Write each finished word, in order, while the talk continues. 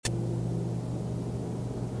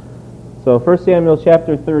So 1 Samuel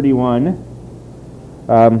chapter 31.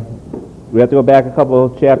 We have to go back a couple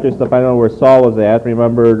of chapters to find out where Saul was at.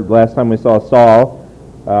 Remember last time we saw Saul,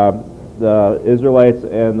 the Israelites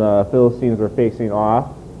and the Philistines were facing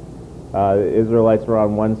off. The Israelites were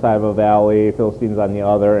on one side of a valley, Philistines on the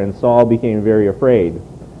other, and Saul became very afraid.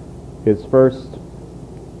 His first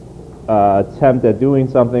attempt at doing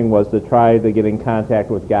something was to try to get in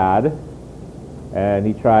contact with God. And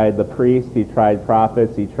he tried the priest, he tried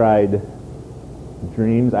prophets, he tried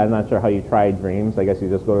dreams. I'm not sure how you try dreams. I guess you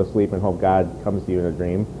just go to sleep and hope God comes to you in a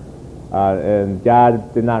dream. And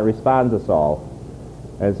God did not respond to Saul.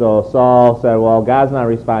 And so Saul said, well, God's not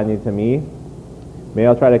responding to me. Maybe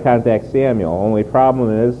I'll try to contact Samuel. Only problem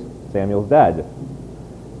is Samuel's dead.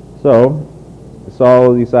 So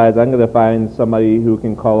Saul decides, I'm going to find somebody who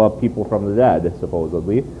can call up people from the dead,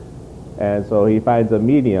 supposedly. And so he finds a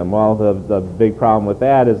medium. Well, the big problem with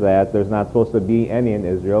that is that there's not supposed to be any in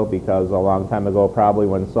Israel, because a long time ago, probably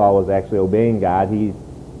when Saul was actually obeying God, he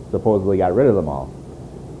supposedly got rid of them all.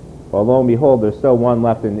 Well, lo and behold, there's still one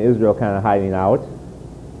left in Israel kind of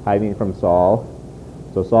hiding from Saul.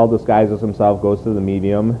 So Saul disguises himself, goes to the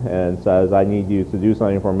medium, and says, I need you to do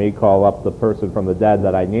something for me. Call up the person from the dead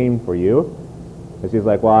that I named for you. And she's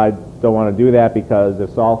like, well, I don't want to do that, because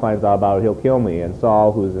if Saul finds out about it, he'll kill me. And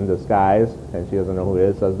Saul, who's in disguise, and she doesn't know who it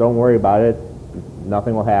is, says, don't worry about it.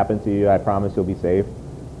 Nothing will happen to you. I promise you'll be safe.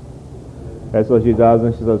 That's what she does,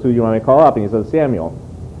 and she says, who do you want me to call up? And he says, Samuel.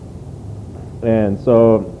 And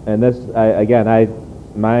so, and this,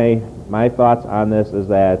 my thoughts on this is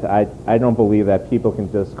that I don't believe that people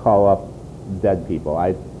can just call up dead people.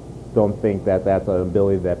 I don't think that that's an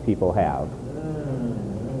ability that people have.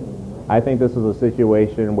 I think this is a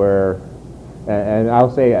situation where, and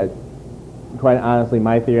I'll say, quite honestly,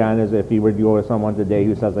 my theory on it is if you were to go with someone today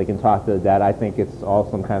who says they can talk to the dead, I think it's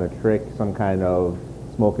all some kind of trick, some kind of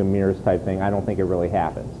smoke and mirrors type thing. I don't think it really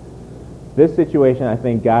happens. This situation, I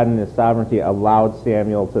think God in His sovereignty allowed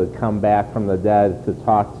Samuel to come back from the dead to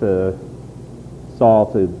talk to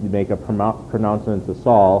Saul, to make a pronouncement to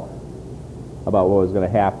Saul about what was going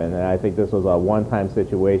to happen. And I think this was a one-time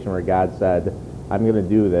situation where God said, I'm going to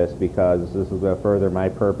do this because this is going to further my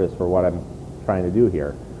purpose for what I'm trying to do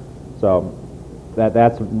here. So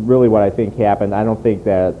that's really what I think happened. I don't think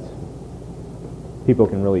that people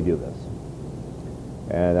can really do this.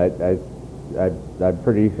 And I'm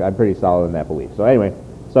pretty solid in that belief. So anyway,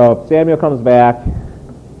 so Samuel comes back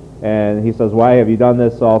and he says, why have you done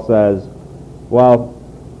this? Saul says, well,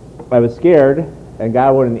 I was scared and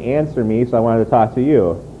God wouldn't answer me, so I wanted to talk to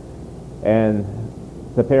you. And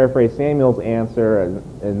to paraphrase Samuel's answer,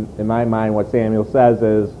 in my mind, what Samuel says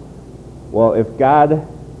is, well, if God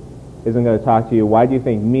isn't going to talk to you, why do you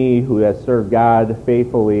think me, who has served God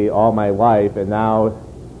faithfully all my life, and now,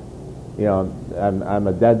 you know, I'm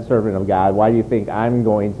a dead servant of God, why do you think I'm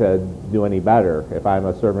going to do any better if I'm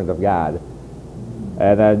a servant of God?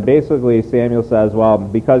 And then basically Samuel says, well,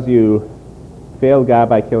 because you failed God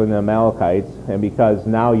by killing the Amalekites, and because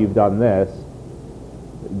now you've done this,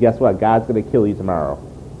 guess what? God's going to kill you tomorrow.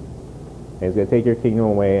 And He's going to take your kingdom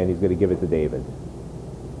away, and He's going to give it to David.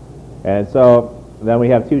 And so then we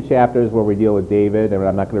have two chapters where we deal with David, and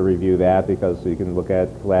I'm not going to review that because you can look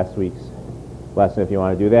at last week's lesson if you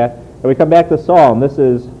want to do that. And we come back to Saul, and this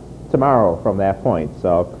is tomorrow from that point.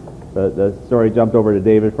 So the story jumped over to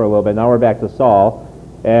David for a little bit. Now we're back to Saul.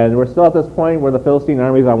 And we're still at this point where the Philistine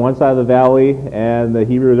army is on one side of the valley, and the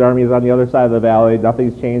Hebrew army is on the other side of the valley.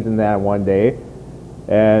 Nothing's changed in that one day.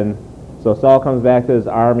 And so Saul comes back to his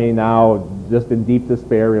army now just in deep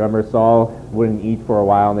despair. Remember, Saul wouldn't eat for a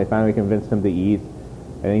while, and they finally convinced him to eat.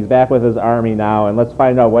 And he's back with his army now, and let's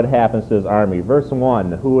find out what happens to his army. Verse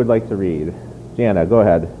 1, who would like to read? Jana, go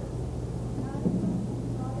ahead.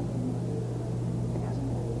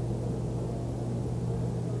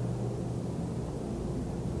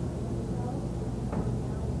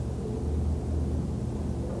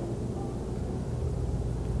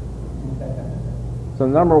 So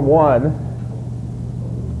number one,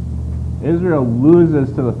 Israel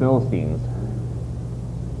loses to the Philistines.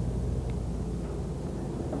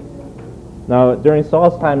 Now, during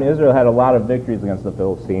Saul's time, Israel had a lot of victories against the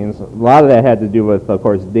Philistines. A lot of that had to do with, of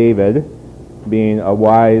course, David being a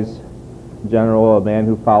wise general, a man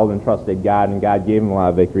who followed and trusted God, and God gave him a lot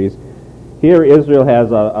of victories. Here, Israel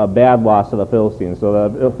has a bad loss to the Philistines. So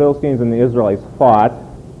the Philistines and the Israelites fought,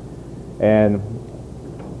 and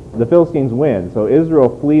the Philistines win. So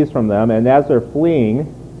Israel flees from them, and as they're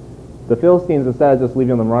fleeing, the Philistines, instead of just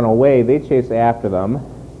leaving them run away, they chase after them,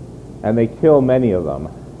 and they kill many of them.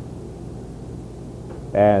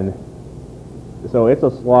 And so it's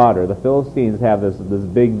a slaughter. The Philistines have this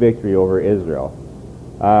big victory over Israel.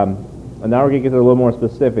 And now we're going to get to a little more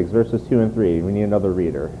specifics, verses 2 and 3. We need another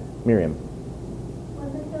reader. Miriam.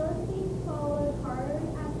 When the Philistines followed hard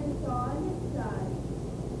after Saul and his son,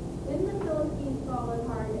 then the Philistines followed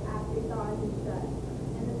hard after Saul and his son.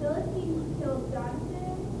 And the Philistines killed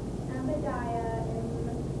Jonathan, Abadiah,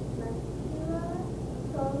 and Meshullah,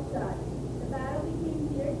 Saul's son. The battle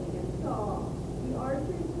became fierce against Saul. The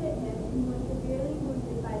archers hit him, and he was severely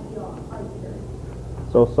wounded by the archers.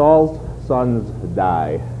 So Saul's sons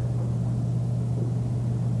die.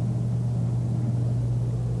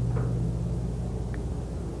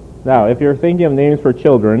 Now, if you're thinking of names for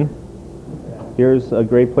children, here's a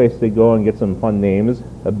great place to go and get some fun names.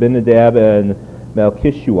 Abinadab and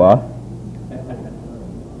Melchishua.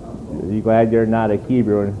 Are you glad you're not a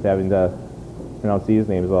Hebrew and having to pronounce these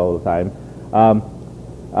names all the time?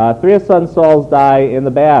 Three of son Saul's die in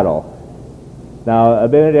the battle. Now,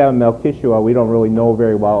 Abinadab and Melchishua, we don't really know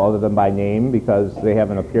very well other than by name because they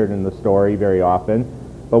haven't appeared in the story very often.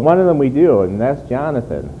 But one of them we do, and that's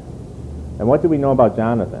Jonathan. And what do we know about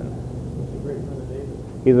Jonathan? He's a great friend of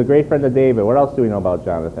David. He's a great friend of David. What else do we know about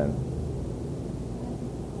Jonathan?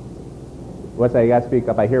 What's that? You got to speak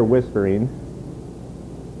up. I hear whispering.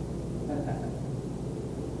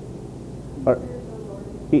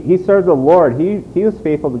 He served the Lord. He was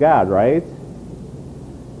faithful to God, right?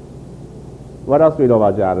 What else do we know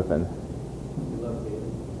about Jonathan? He loved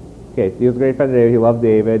David. Okay, he was a great friend of David. He loved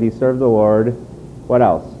David. He served the Lord. What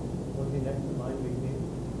else? Was he next in line to be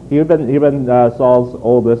king? He'd been Saul's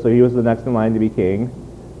oldest, so he was the next in line to be king,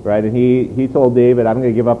 right? And he told David, "I'm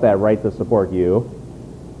going to give up that right to support you."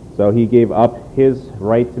 So he gave up his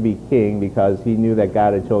right to be king because he knew that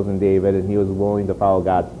God had chosen David, and he was willing to follow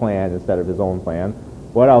God's plan instead of his own plan.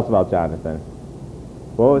 What else about Jonathan?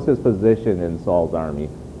 What was his position in Saul's army?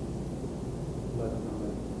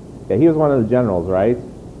 Yeah, he was one of the generals, right?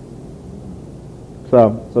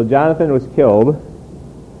 So Jonathan was killed,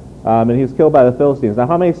 and he was killed by the Philistines. Now,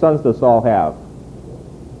 how many sons does Saul have?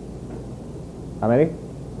 How many?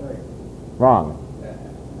 Wrong.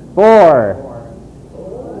 4.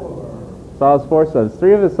 Saul has 4 sons.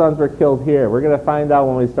 3 of his sons were killed here. We're going to find out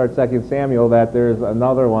when we start 2 Samuel that there's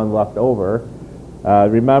another one left over.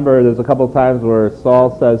 Remember, there's a couple times where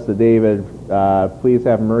Saul says to David, "Please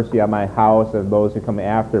have mercy on my house and those who come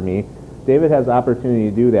after me." David has the opportunity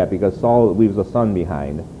to do that because Saul leaves a son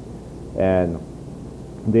behind. And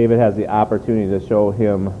David has the opportunity to show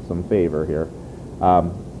him some favor here.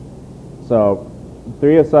 So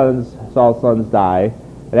 3 of Saul's sons die.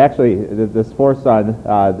 And actually, this 4th son,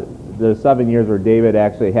 there's 7 years where David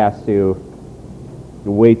actually has to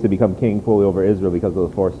wait to become king fully over Israel because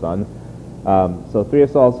of the 4th son. So 3 of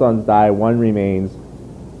Saul's sons die, 1 remains.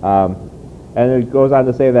 And it goes on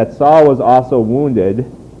to say that Saul was also wounded.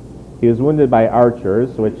 He was wounded by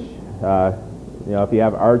archers, which, if you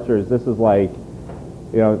have archers, this is like,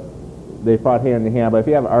 they fought hand to hand. But if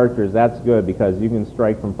you have archers, that's good because you can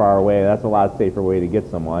strike from far away. That's a lot safer way to get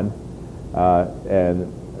someone. And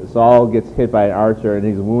Saul gets hit by an archer and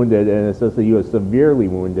he's wounded, and it says that he was severely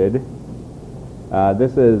wounded.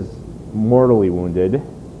 This is mortally wounded.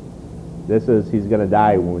 This is he's going to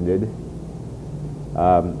die wounded.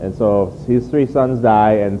 And so his 3 sons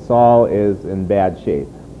die, and Saul is in bad shape.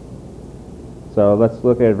 So let's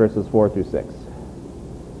look at verses 4 through 6.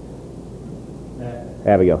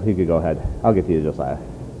 Abigail, you could go ahead. I'll get to you, Josiah.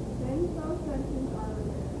 Then Saul sent his armor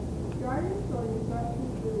bearer, "Guard your sword and thrust me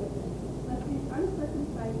through with it, lest these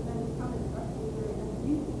uncircumcised men come and thrust me through it and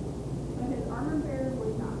abuse me." But his armor bearer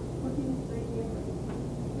would not, looking greatly afraid.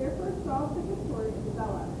 Therefore Saul took his sword and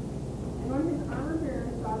fell on it. And when his armor bearer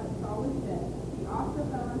saw that Saul was dead, he also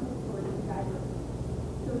fell on his sword and died with him.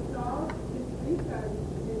 So Saul, his 3 sons,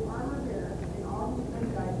 his armor bearer, and all his men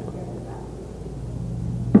died together in battle.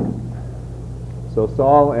 So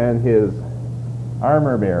Saul and his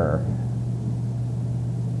armor bearer.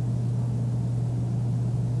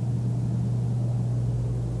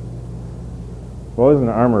 What was an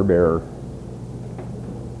armor bearer?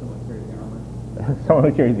 Someone carried the armor. Someone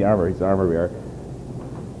who carries the armor. He's an armor bearer.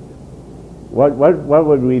 What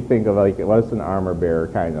would we think of, like, what's an armor bearer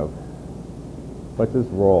kind of? What's his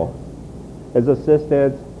role? His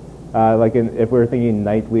assistant, if we were thinking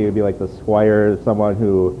knightly, it would be like the squire, someone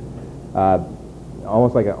who,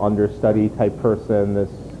 almost like an understudy type person. This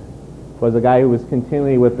was a guy who was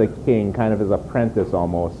continually with the king, kind of his apprentice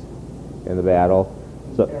almost in the battle.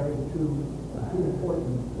 So Carried two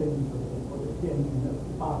important things for the king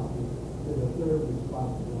possibly to the third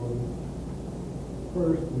responsibility.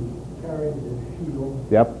 First, he carried his shield.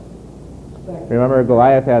 Yep. Second, Remember,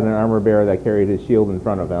 Goliath had an armor bearer that carried his shield in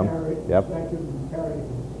front of him. Yep. Second, he carried his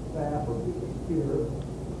staff or his spear.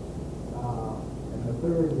 And the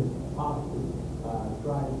third is possibly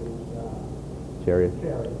drive his Chariot.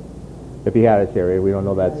 chariot. If he had a chariot, we don't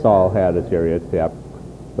know that Saul had a chariot. Yeah,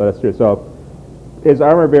 but that's true. So his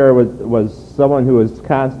armor bearer was someone who was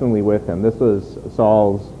constantly with him. This was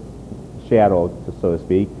Saul's shadow, so to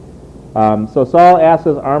speak. So Saul asked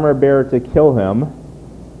his armor bearer to kill him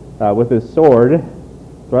with his sword.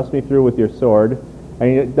 Thrust me through with your sword. And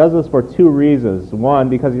he does this for two reasons. One,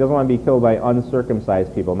 because he doesn't want to be killed by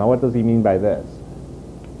uncircumcised people. Now, what does he mean by this?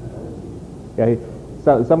 Yeah,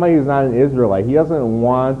 somebody who's not an Israelite. He doesn't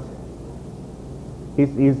want. He's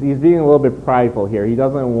being a little bit prideful here. He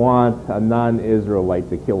doesn't want a non-Israelite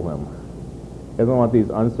to kill him. He doesn't want these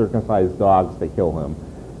uncircumcised dogs to kill him.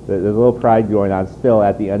 There's a little pride going on still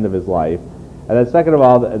at the end of his life. And then second of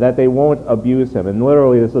all, that they won't abuse him. And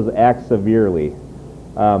literally, this is act severely.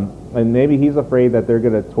 And maybe he's afraid that they're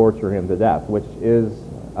going to torture him to death, which is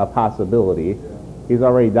a possibility. He's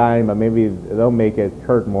already dying, but maybe they'll make it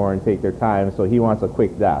hurt more and take their time, so he wants a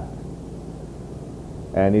quick death.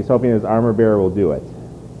 And he's hoping his armor bearer will do it.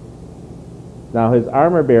 Now, his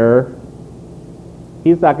armor bearer,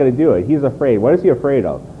 he's not going to do it. He's afraid. What is he afraid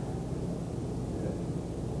of?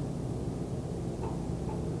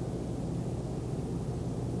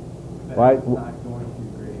 Why? Not going too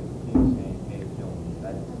great. King saying, "Hey, kill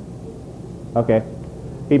me." Okay.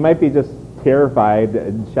 He might be just terrified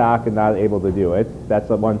and shocked and not able to do it. That's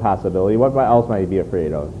one possibility. What else might he be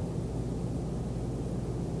afraid of?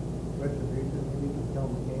 Retribution, maybe to kill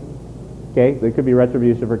the king. Okay, there could be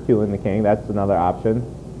retribution for killing the king. That's another option.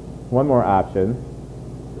 One more option.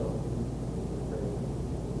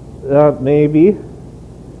 Maybe. Maybe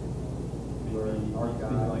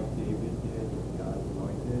something like David did with God's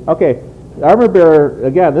anointed. Okay, the armor bearer,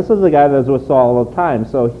 again, this is the guy that was with Saul all the time.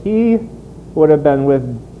 So he would have been with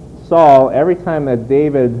Saul every time that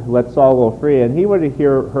David let Saul go free, and he would have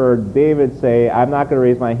heard David say, "I'm not going to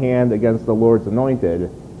raise my hand against the Lord's anointed."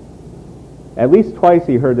 At least twice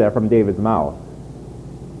he heard that from David's mouth.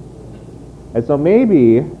 And so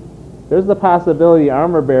maybe there's the possibility the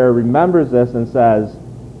armor bearer remembers this and says,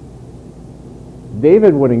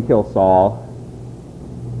 David wouldn't kill Saul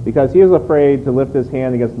because he was afraid to lift his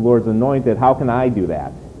hand against the Lord's anointed. How can I do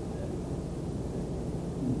that?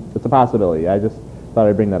 It's a possibility. I just thought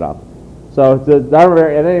I'd bring that up. So the armor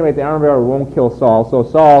bearer, at any rate, the armor bearer won't kill Saul. So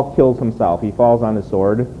Saul kills himself. He falls on his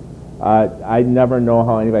sword. I never know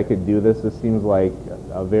how anybody could do this. This seems like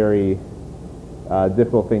a very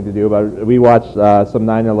difficult thing to do. But we watched some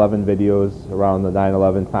 9/11 videos around the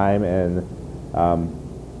 9/11 time, and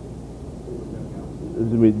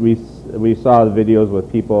we saw the videos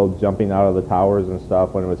with people jumping out of the towers and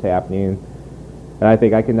stuff when it was happening. And I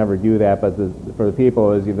think I could never do that. But for the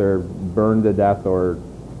people, it was either burned to death or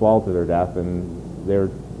fall to their death, and they're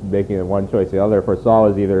making one choice or the other. For Saul,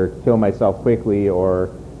 is either kill myself quickly or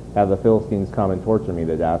have the Philistines come and torture me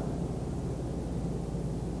to death.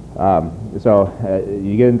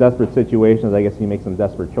 You get in desperate situations, I guess you make some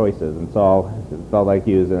desperate choices. And Saul felt like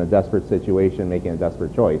he was in a desperate situation, making a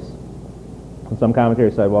desperate choice. And some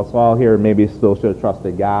commentators said, well, Saul here maybe still should have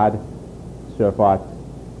trusted God, should have fought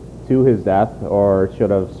to his death, or should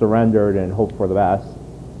have surrendered and hoped for the best.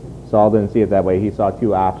 Saul didn't see it that way. He saw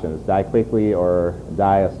two options: die quickly or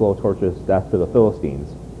die a slow, torturous death to the Philistines.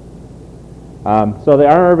 So the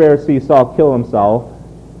armor bearer sees Saul kill himself,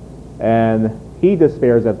 and he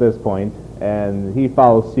despairs at this point, and he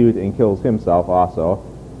follows suit and kills himself also.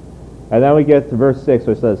 And then we get to verse 6,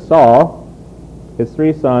 which says, Saul, his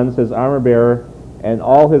 3 sons, his armor bearer, and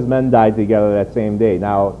all his men died together that same day.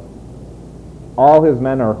 Now, all his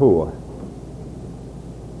men are who?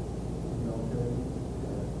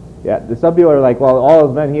 Yeah, some people are like, well, all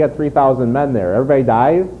his men, he had 3,000 men there. Everybody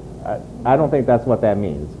died? I don't think that's what that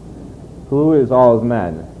means. Who is all his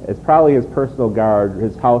men? It's probably his personal guard,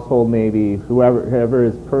 his household maybe, whoever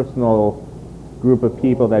his personal group of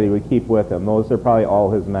people that he would keep with him. Those are probably all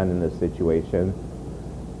his men in this situation.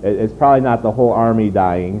 It's probably not the whole army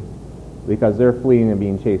dying, because they're fleeing and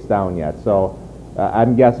being chased down yet. So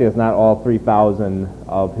I'm guessing it's not all 3,000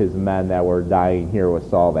 of his men that were dying here with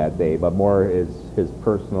Saul that day, but more is his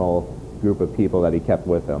personal group of people that he kept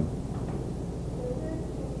with him.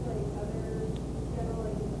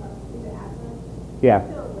 Yeah,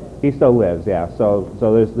 he still lives. Yeah, so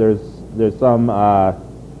there's some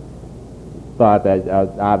thought that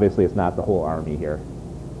obviously it's not the whole army here.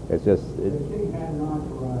 It's just The king had an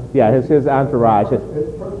entourage. yeah, his entourage, His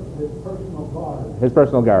personal guard. his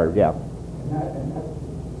personal guard. Yeah,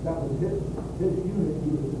 That was his unit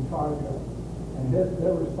he was in charge of, and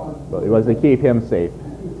their responsibility. well, it was to keep him safe.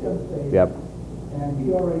 Keep him safe. Yep. And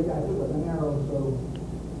he already got hit with an arrow, so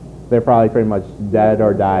they're probably pretty much dead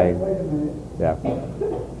or dying. Wait a minute. Yeah.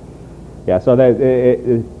 Yeah, so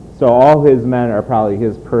so all his men are probably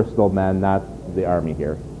his personal men, not the army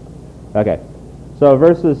here. Okay. So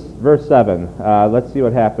verse 7. Let's see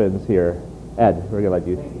what happens here. Ed, we're gonna let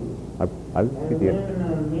you. I And get then you. the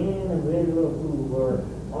men of Israel who were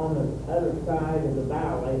on the other side of the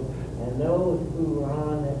valley, and those who were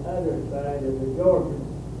on the other side of the Jordan,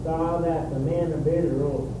 saw that the men of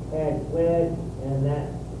Israel had fled, and that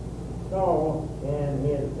Saul and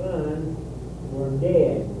his sons were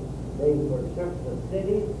dead. They forsook the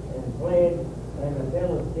cities and fled, and the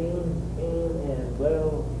Philistines came and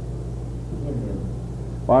dwelled in them.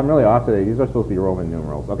 Well, I'm really off today. These are supposed to be Roman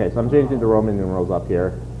numerals. Okay, so I'm changing to Roman numerals up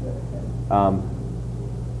here.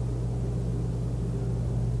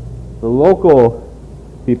 The local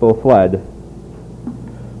people fled.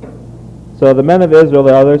 So the men of Israel,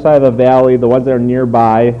 the other side of the valley, the ones that are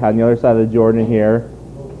nearby, on the other side of the Jordan here,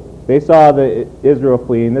 they saw the Israel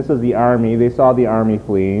fleeing. This is the army. They saw the army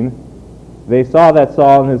fleeing. They saw that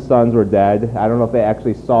Saul and his sons were dead. I don't know if they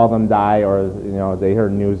actually saw them die or they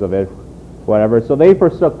heard news of it, whatever. So they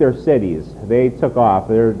forsook their cities. They took off.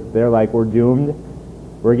 They're like, we're doomed.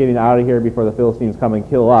 We're getting out of here before the Philistines come and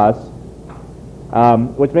kill us.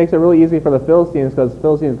 Which makes it really easy for the Philistines, because the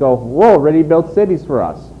Philistines go, whoa, already built cities for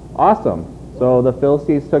us. Awesome. So the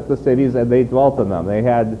Philistines took the cities and they dwelt in them. They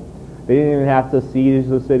didn't even have to siege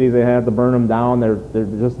the cities. They didn't have to burn them down. They're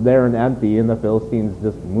just there and empty, and the Philistines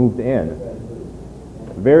just moved in.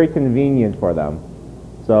 Very convenient for them.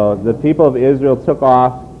 So the people of Israel took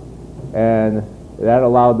off, and that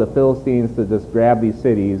allowed the Philistines to just grab these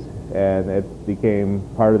cities, and it became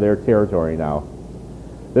part of their territory now.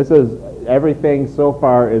 Everything so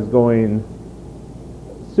far is going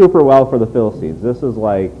super well for the Philistines. This is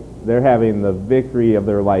like they're having the victory of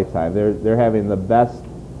their lifetime. They're having the best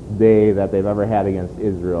day that they've ever had against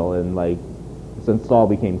Israel, and like since Saul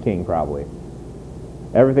became king, probably.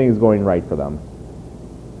 Everything is going right for them.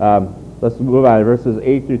 Let's move on to verses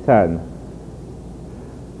 8 through 10.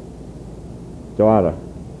 Joanna.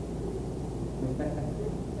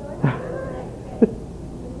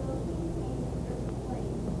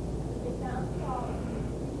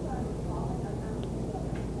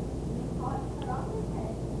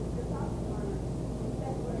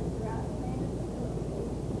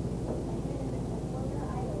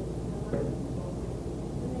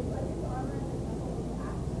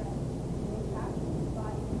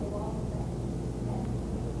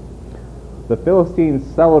 The Philistines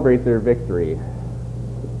celebrate their victory.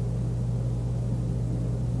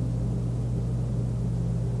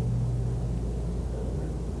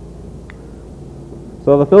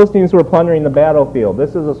 So the Philistines were plundering the battlefield. This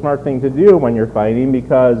is a smart thing to do when you're fighting,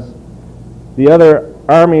 because the other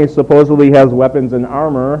army supposedly has weapons and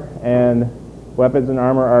armor, and weapons and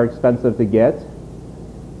armor are expensive to get.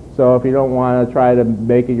 So if you don't want to try to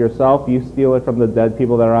make it yourself, you steal it from the dead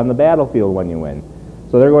people that are on the battlefield when you win.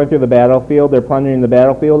 So they're going through the battlefield, they're plundering the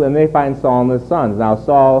battlefield, and they find Saul and his sons. Now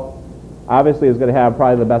Saul obviously is going to have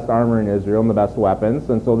probably the best armor in Israel and the best weapons,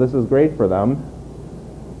 and so this is great for them.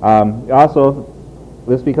 Also,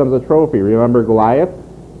 this becomes a trophy. Remember Goliath?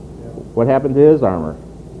 What happened to his armor?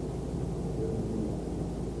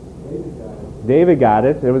 David got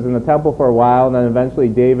it. It was in the temple for a while, and then eventually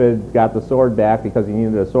David got the sword back because he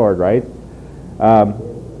needed a sword, right?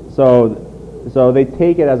 So they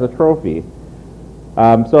take it as a trophy.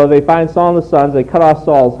 So they find Saul and the sons. They cut off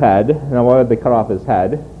Saul's head. Now, why would they cut off his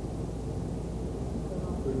head?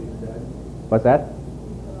 What's that?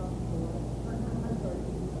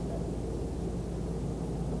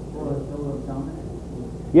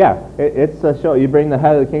 Yeah, it's a show. You bring the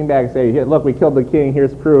head of the king back and say, look, we killed the king.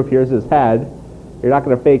 Here's proof. Here's his head. You're not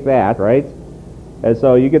going to fake that, right? And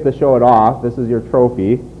so you get to show it off. This is your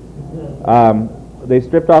trophy. They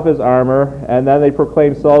stripped off his armor, and then they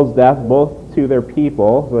proclaimed Saul's death both to their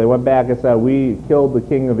people. So they went back and said, we killed the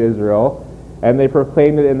king of Israel. And they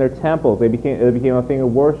proclaimed it in their temples. It became a thing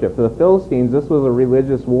of worship. To the Philistines, this was a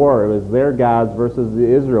religious war. It was their gods versus the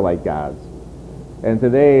Israelite gods. And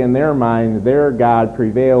today, in their mind, their God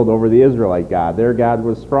prevailed over the Israelite God. Their God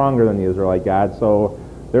was stronger than the Israelite God. So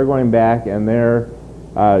they're going back, and you're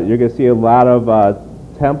going to see a lot of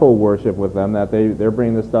temple worship with them, that they're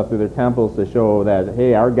bringing this stuff through their temples to show that,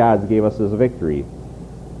 hey, our gods gave us this victory.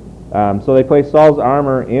 So they placed Saul's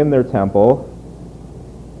armor in their temple,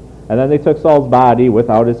 and then they took Saul's body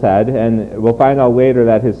without his head, and we'll find out later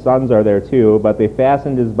that his sons are there too, but they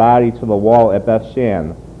fastened his body to the wall at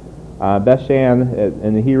Beth-shan. Beth-shan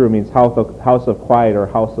in the Hebrew means house of quiet or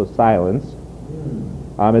house of silence.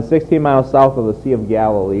 It's 16 miles south of the Sea of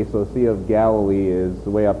Galilee, so the Sea of Galilee is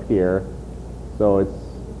way up here. So it's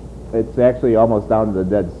It's actually almost down to the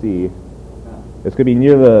Dead Sea. It's going to be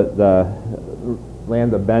near the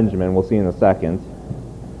land of Benjamin. We'll see in a second.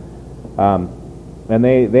 And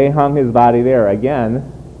they hung his body there.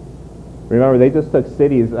 Again, remember, they just took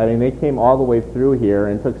cities. I mean, they came all the way through here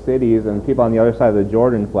and took cities, and people on the other side of the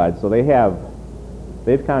Jordan fled. So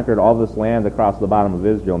they've conquered all this land across the bottom of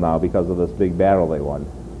Israel now because of this big battle they won.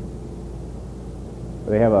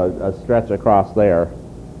 They have a stretch across there.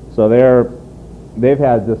 So they've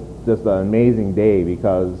had just an amazing day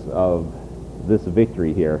because of this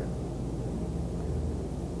victory here.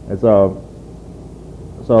 And so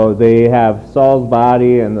they have Saul's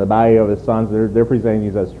body and the body of his sons. They're presenting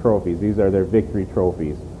these as trophies. These are their victory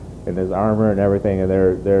trophies, and his armor and everything. And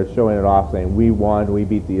they're showing it off, saying, "We won. We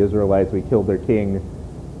beat the Israelites. We killed their king.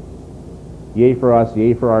 Yea for us,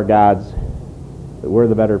 yea for our gods. We're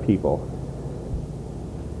the better people."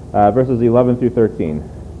 Verses 11 through 13.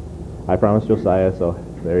 I promised Josiah, so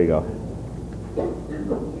there you go. Now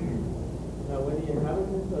when the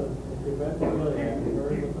inhabitants of Jabesh Gilead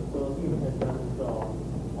heard what the Philistines had done to Saul,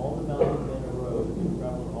 all the valiant men arose and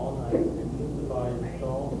traveled all night and took the bodies of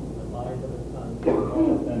Saul and the bodies of his sons to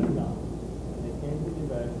all of Bethel. And they came to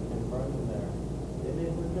Jabesh and burned them there. Then they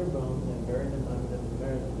took their bones and buried them under the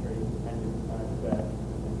tamarisk tree and Jabesh,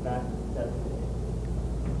 and fasted 7 days.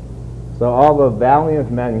 So all the valiant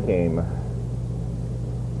men came.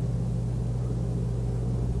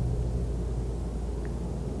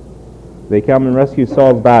 They come and rescue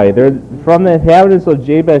Saul's body. They're from the inhabitants of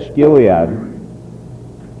Jabesh Gilead.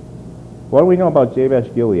 What do we know about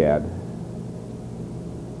Jabesh Gilead?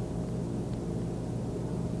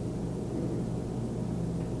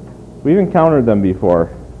 We've encountered them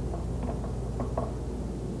before.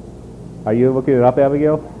 Are you looking it up,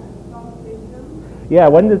 Abigail? Saul saved them. Yeah,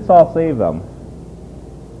 when did Saul save them?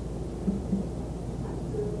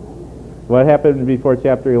 What happened before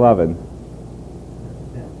chapter 11?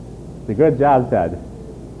 It's a good job, Ted.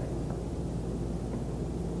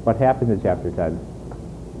 What happened in chapter 10?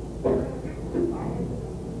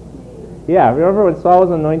 Yeah, remember when Saul was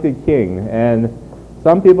anointed king, and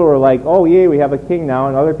some people were like, "Oh, yay, we have a king now,"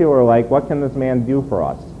 and other people were like, "What can this man do for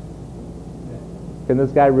us? Can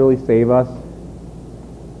this guy really save us?"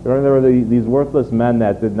 Remember, there were these worthless men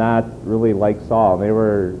that did not really like Saul. They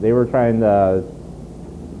were trying to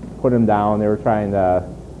put him down. They were trying to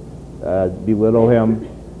belittle him.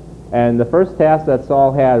 And the first task that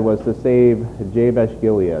Saul had was to save Jabesh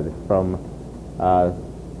Gilead from.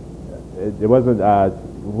 It wasn't.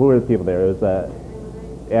 Who were the people there? It was the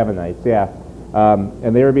Ammonites. Yeah.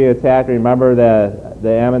 And they were being attacked. Remember that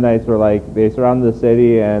the Ammonites were like, they surrounded the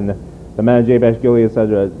city, and the men of Jabesh Gilead said,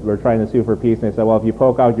 "We're trying to sue for peace." And they said, "Well, if you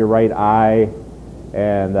poke out your right eye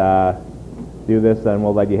and do this, then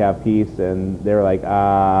we'll let you have peace." And they were like, "We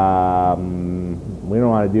don't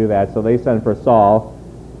want to do that." So they sent for Saul,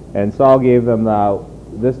 and Saul gave them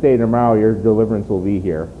this day tomorrow your deliverance will be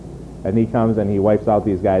here. And he comes and he wipes out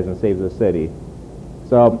these guys and saves the city.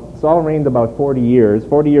 So Saul reigned about 40 years.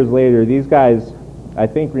 40 years later, these guys, I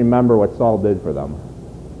think, remember what Saul did for them.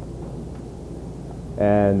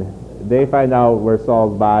 And they find out where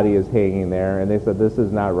Saul's body is hanging there, and they said, "This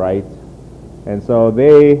is not right." And so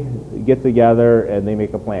they get together and they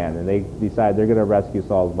make a plan, and they decide they're going to rescue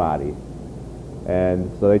Saul's body. And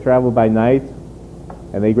so they travel by night,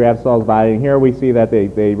 and they grab Saul's body. And here we see that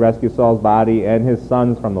they rescue Saul's body and his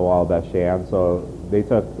sons from the wall of Bethshan. So they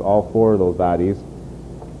took all 4 of those bodies.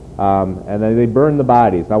 And then they burned the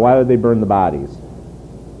bodies. Now, why would they burn the bodies? For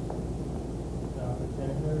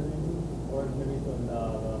sanitary reasons, or maybe some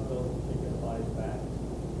Philistines take their bodies back?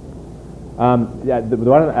 Yeah, the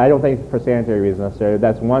one, I don't think for sanitary reasons necessarily.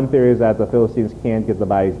 That's one theory, is that the Philistines can't get the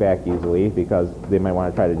bodies back easily because they might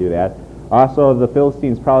want to try to do that. Also, the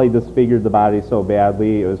Philistines probably disfigured the bodies so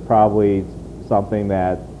badly, it was probably something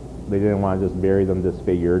that they didn't want to just bury them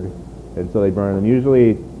disfigured, and so they burned them.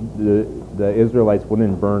 Usually, the Israelites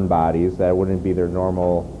wouldn't burn bodies. That wouldn't be their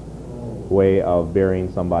normal way of burying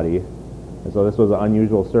somebody. And so this was an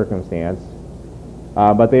unusual circumstance.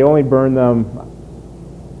 But they only burned them.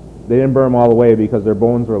 They didn't burn them all the way because their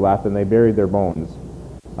bones were left, and they buried their bones.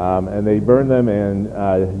 And they burned them in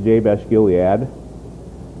Jabesh Gilead.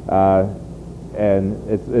 And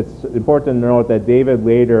it's important to note that David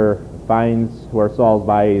later finds where Saul's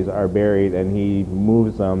bodies are buried, and he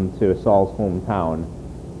moves them to Saul's hometown.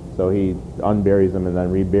 So he unburies them and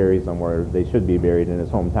then reburies them where they should be buried, in his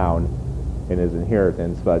hometown, in his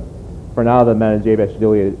inheritance. But for now, the men of Jabesh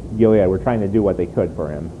Gilead were trying to do what they could for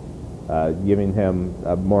him, giving him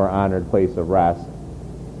a more honored place of rest.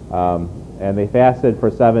 And they fasted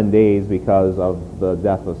for 7 days because of the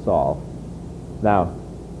death of Saul. Now,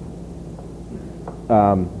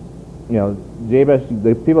 Jabesh,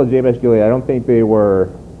 the people of Jabesh Gilead, I don't think they were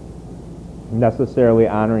necessarily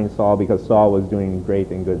honoring Saul because Saul was doing great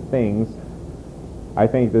and good things. I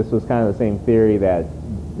think this was kind of the same theory that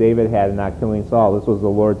David had in not killing Saul. This was the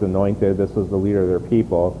Lord's anointed. This was the leader of their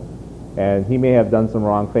people. And he may have done some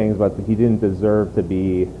wrong things, but he didn't deserve to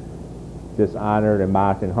be dishonored and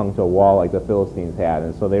mocked and hung to a wall like the Philistines had.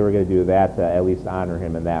 And so they were going to do that to at least honor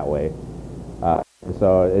him in that way.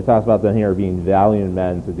 So it talks about them here being valiant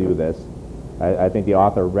men to do this. I think the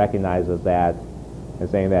author recognizes that and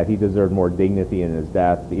saying that he deserved more dignity in his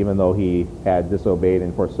death, even though he had disobeyed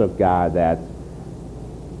and forsook God, that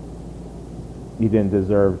he didn't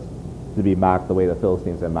deserve to be mocked the way the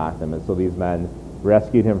Philistines had mocked him. And so these men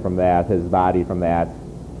rescued him from that, his body from that,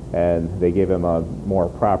 and they gave him a more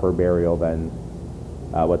proper burial than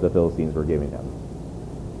what the Philistines were giving him.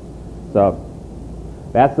 So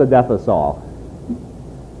that's the death of Saul.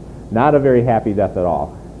 Not a very happy death at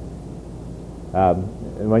all.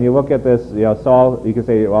 And when you look at this, Saul, you can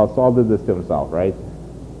say, well, Saul did this to himself, right?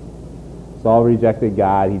 Saul rejected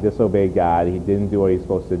God. He disobeyed God. He didn't do what he was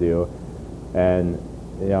supposed to do. And,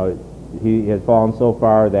 he had fallen so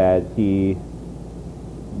far that he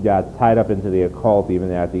got tied up into the occult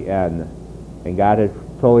even at the end. And God had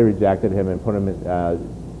totally rejected him and put him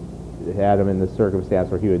had him in this circumstance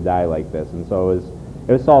where he would die like this. And so it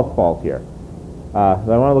was Saul's fault here. So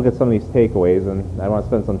I want to look at some of these takeaways, and I want to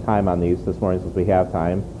spend some time on these this morning since we have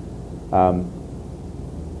time.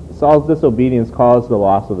 Saul's disobedience caused the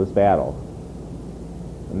loss of this battle.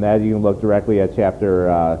 And that you can look directly at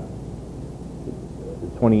chapter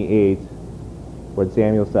 28, when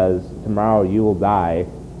Samuel says, tomorrow you will die,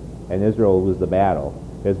 and Israel will lose the battle.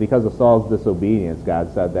 It was because of Saul's disobedience,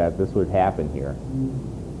 God said that this would happen here.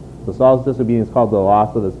 So Saul's disobedience caused the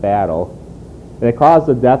loss of this battle. And it caused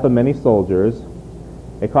the death of many soldiers.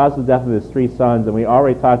 It caused the death of his 3 sons, and we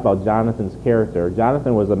already talked about Jonathan's character.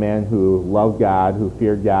 Jonathan was a man who loved God, who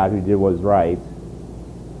feared God, who did what was right.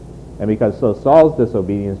 And because of Saul's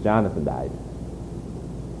disobedience, Jonathan died.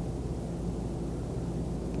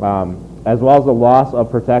 As well as the loss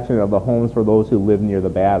of protection of the homes for those who lived near the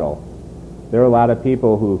battle. There were a lot of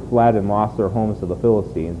people who fled and lost their homes to the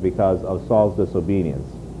Philistines because of Saul's disobedience.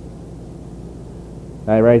 And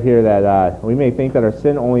I write here that we may think that our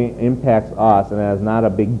sin only impacts us and that is not a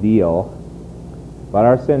big deal, but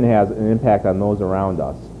our sin has an impact on those around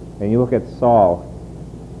us. And you look at Saul,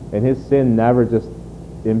 and his sin never just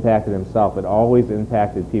impacted himself. It always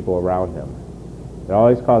impacted people around him. It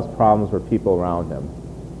always caused problems for people around him.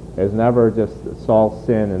 It was never just Saul's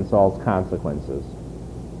sin and Saul's consequences.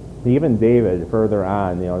 Even David, further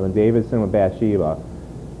on, when David sinned with Bathsheba,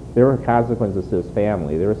 there were consequences to his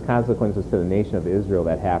family. There was consequences to the nation of Israel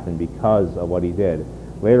that happened because of what he did.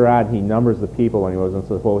 Later on, he numbers the people when he wasn't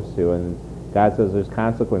supposed to, and God says there's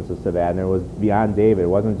consequences to that, and it was beyond David. It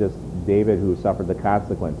wasn't just David who suffered the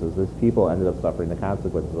consequences. His people ended up suffering the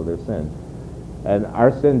consequences of their sin. And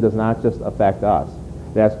our sin does not just affect us.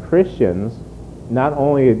 As Christians, not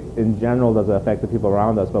only in general does it affect the people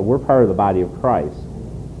around us, but we're part of the body of Christ.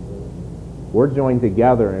 We're joined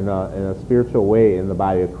together in a spiritual way in the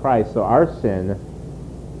body of Christ. So our sin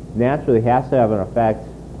naturally has to have an effect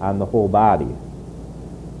on the whole body.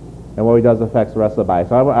 And what he does affects the rest of the body.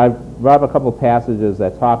 So I brought up a couple passages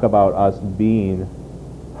that talk about us being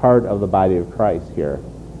part of the body of Christ here.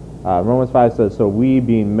 Romans 5 says, so we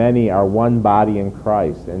being many are one body in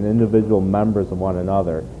Christ and individual members of one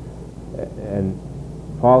another. And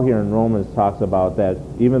Paul here in Romans talks about that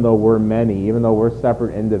even though we're many, even though we're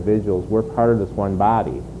separate individuals, we're part of this one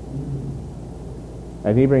body.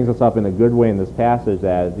 And he brings us up in a good way in this passage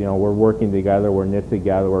that, we're working together, we're knit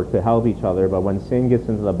together, we're to help each other, but when sin gets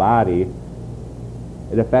into the body,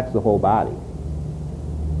 it affects the whole body.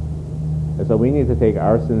 And so we need to take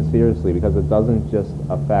our sin seriously because it doesn't just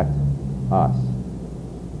affect us.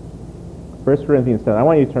 1 Corinthians 10. I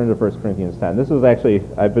want you to turn to 1 Corinthians 10. This is actually,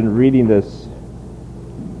 I've been reading this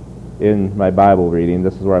in my Bible reading.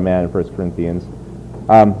 This is where I'm at in 1 Corinthians.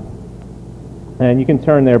 And you can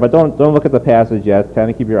turn there, but don't look at the passage yet. Kind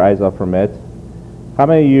of keep your eyes up from it. How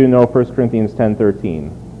many of you know 1 Corinthians 10:13?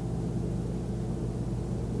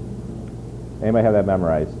 Anybody have that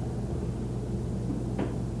memorized?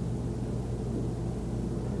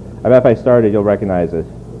 I bet if I started, you'll recognize it.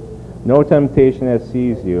 No temptation has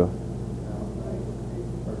seized you.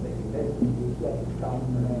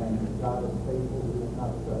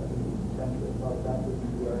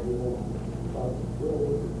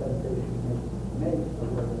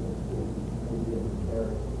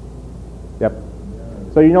 Yep.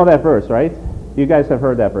 So you know that verse, right? You guys have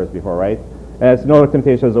heard that verse before, right? And it's no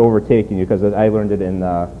temptation has overtaken you, because I learned it in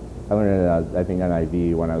I learned it, I think,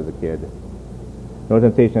 NIV when I was a kid. No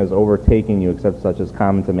temptation has overtaken you except such as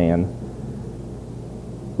common to man.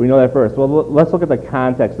 We know that verse. Well, let's look at the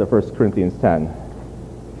context of 1 Corinthians 10.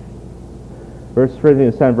 1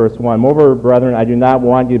 Corinthians 10, verse 1. Moreover, brethren, I do not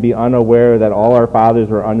want you to be unaware that all our fathers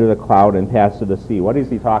were under the cloud and passed to the sea. What is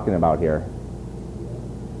he talking about here?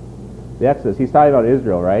 The Exodus. He's talking about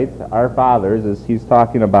Israel, right? Our fathers, he's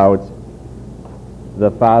talking about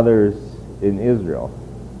the fathers in Israel.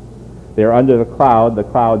 They're under the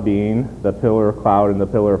cloud being the pillar of cloud and the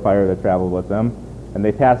pillar of fire that traveled with them. And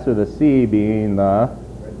they passed through the sea being the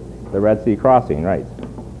Red Sea crossing, right?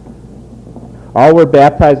 All were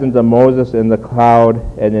baptized into Moses in the cloud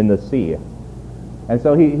and in the sea. And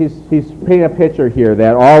so he's painting a picture here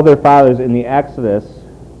that all their fathers in the Exodus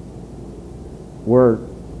were,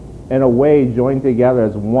 in a way, joined together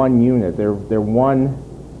as one unit. They're one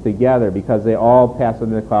together because they all passed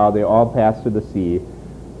under the cloud, they all passed through the sea.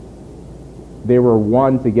 They were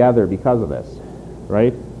one together because of this,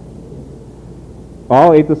 right?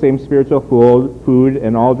 All ate the same spiritual food,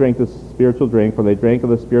 and all drank the spiritual drink, for they drank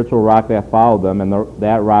of the spiritual rock that followed them, and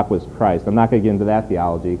that rock was Christ. I'm not going to get into that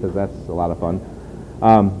theology because that's a lot of fun.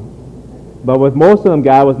 But with most of them,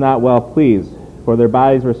 God was not well pleased, for their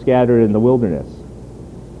bodies were scattered in the wilderness.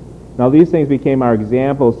 Now these things became our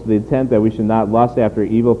examples to the intent that we should not lust after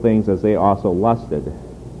evil things as they also lusted.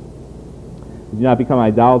 Do not become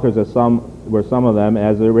idolaters as some of them,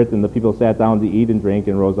 as it is written, the people sat down to eat and drink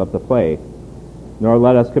and rose up to play. Nor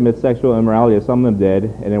let us commit sexual immorality as some of them did,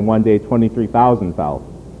 and in one day 23,000 fell.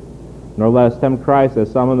 Nor let us tempt Christ as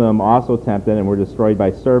some of them also tempted and were destroyed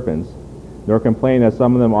by serpents. Nor complain as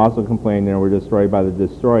some of them also complained and were destroyed by the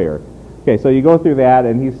destroyer. Okay, so you go through that,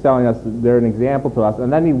 and he's telling us they're an example to us,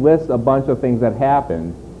 and then he lists a bunch of things that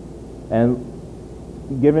happened,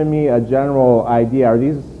 and giving me a general idea. Are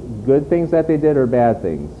these good things that they did or bad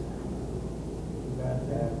things?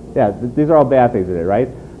 Yeah, these are all bad things they did, right?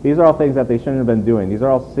 These are all things that they shouldn't have been doing. These are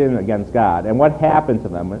all sin against God. And what happened to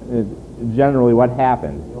them? Generally, what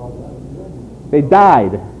happened? They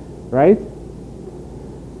died, right?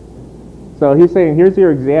 So he's saying, here's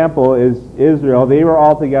your example, is Israel. They were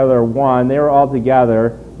all together one. They were all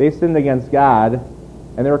together. They sinned against God,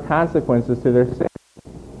 and there were consequences to their sin.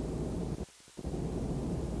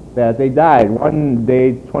 That they died. One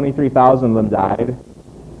day, 23,000 of them died.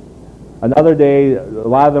 Another day, a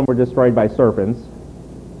lot of them were destroyed by serpents.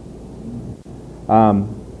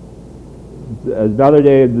 Another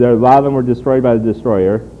day, a lot of them were destroyed by the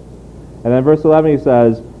destroyer. And then verse 11 he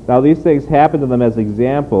says, now these things happened to them as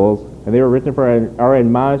examples, and they were written for our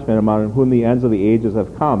admonishment, among whom the ends of the ages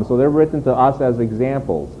have come. So they're written to us as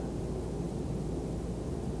examples.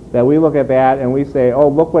 That we look at that and we say, oh,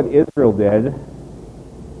 look what Israel did.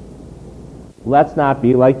 Let's not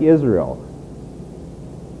be like Israel.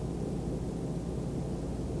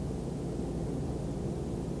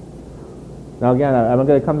 Now again, I'm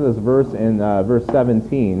going to come to this verse in verse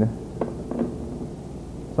 17.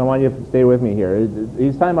 So I want you to stay with me here.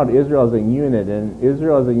 He's talking about Israel as a unit, and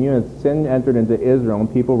Israel as a unit, sin entered into Israel,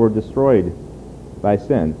 and people were destroyed by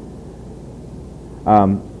sin.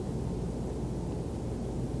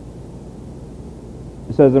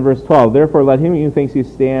 It says in verse 12, therefore let him who thinks he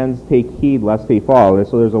stands take heed lest he fall. And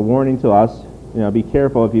so there's a warning to us. Be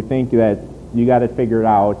careful if you think that you got it figured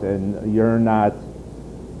out and you're not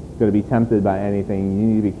going to be tempted by anything. You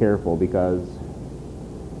need to be careful because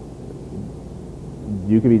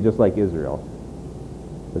you could be just like Israel.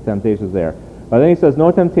 The temptation's there. But then he says,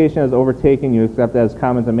 no temptation has overtaken you except as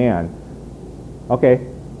common to man. Okay,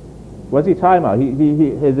 what's he talking about?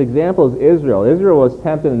 His example is Israel. Israel was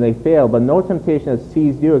tempted and they failed, but no temptation has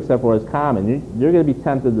seized you except what is common. You're going to be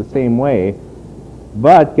tempted the same way,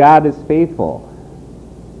 but God is faithful.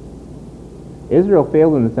 Israel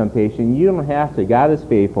failed in the temptation. You don't have to. God is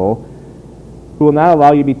faithful, who will not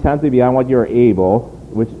allow you to be tempted beyond what you are able,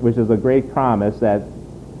 which is a great promise that,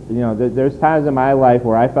 there's times in my life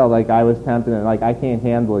where I felt like I was tempted and like I can't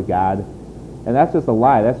handle it, God. And that's just a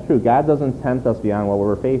lie. That's true. God doesn't tempt us beyond what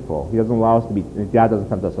we're faithful. He doesn't allow us to be, God doesn't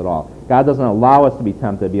tempt us at all. God doesn't allow us to be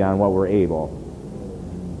tempted beyond what we're able.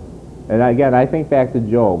 And again, I think back to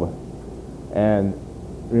Job. And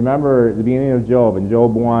remember the beginning of Job, in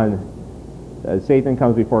Job 1, Satan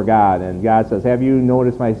comes before God, and God says, have you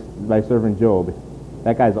noticed my servant Job?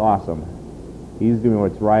 That guy's awesome. He's doing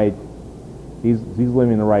what's right. He's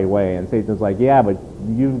living the right way. And Satan's like, yeah, but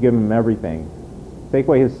you've given him everything. Take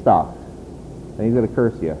away his stuff, and he's going to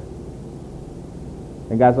curse you.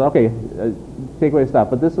 And God says, okay, take away his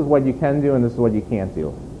stuff, but this is what you can do and this is what you can't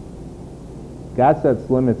do. God sets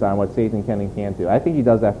limits on what Satan can and can't do. I think he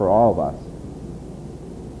does that for all of us.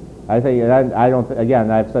 I think, and I don't, again,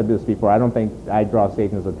 I've said this before, I don't think I draw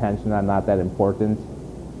Satan's attention. I'm not that important.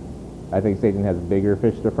 I think Satan has bigger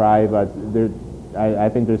fish to fry, but I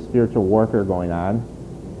think there's spiritual warfare going on.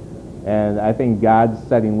 And I think God's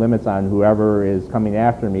setting limits on whoever is coming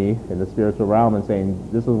after me in the spiritual realm and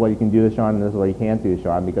saying, this is what you can do to Sean and this is what you can't do to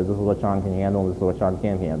Sean, because this is what Sean can handle and this is what Sean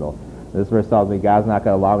can't handle. This verse tells me God's not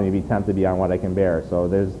going to allow me to be tempted beyond what I can bear. So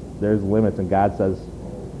there's limits, and God says,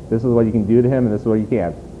 this is what you can do to him and this is what you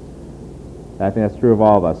can't. And I think that's true of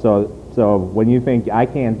all of us. So when you think, I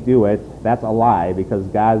can't do it, that's a lie, because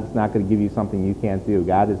God's not going to give you something you can't do.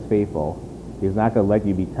 God is faithful. He's not going to let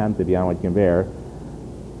you be tempted beyond what you can bear.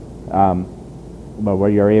 But where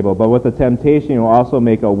you're able. But with the temptation, you will also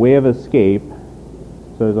make a way of escape.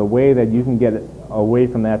 So there's a way that you can get away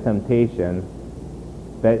from that temptation.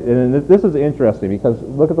 And this is interesting, because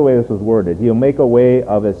look at the way this was worded. He'll make a way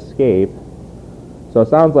of escape. So it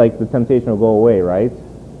sounds like the temptation will go away, right?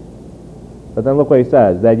 But then look what he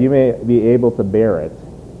says, that you may be able to bear it.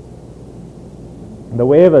 The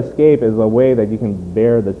way of escape is a way that you can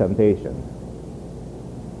bear the temptation.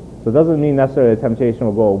 So it doesn't mean necessarily the temptation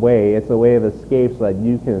will go away. It's a way of escape so that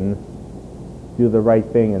you can do the right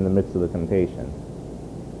thing in the midst of the temptation.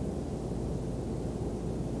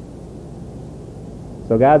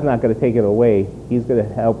 So God's not going to take it away. He's going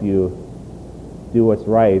to help you do what's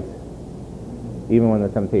right even when the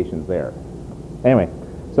temptation's there. Anyway,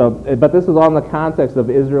 but this is all in the context of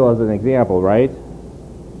Israel as an example, right?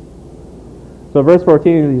 So verse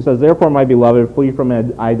 14, he says, therefore, my beloved, flee from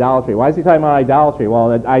idolatry. Why is he talking about idolatry?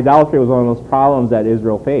 Well, idolatry was one of those problems that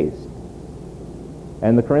Israel faced.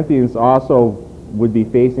 And the Corinthians also would be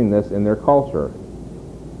facing this in their culture.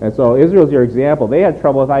 And so Israel's your example. They had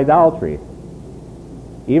trouble with idolatry.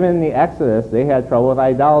 Even in the Exodus, they had trouble with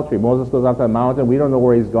idolatry. Moses goes up to the mountain. We don't know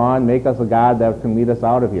where he's gone. Make us a god that can lead us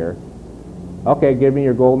out of here. Okay, give me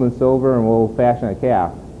your gold and silver and we'll fashion a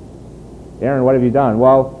calf. Aaron, what have you done?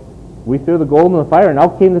 Well, we threw the gold in the fire and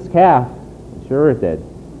out came this calf. Sure it did.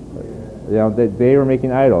 You know, they were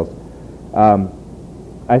making idols.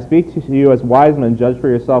 I speak to you as wise men, judge for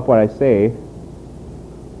yourself what I say.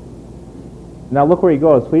 Now look where he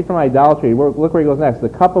goes. Flee from idolatry. Look where he goes next. The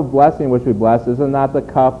cup of blessing which we bless, is it not the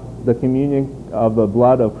cup, the communion of the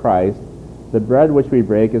blood of Christ? The bread which we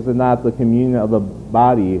break, is it not the communion of the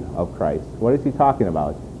body of Christ? What is he talking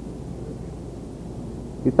about?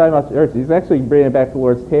 He's talking about church. He's actually bringing it back to the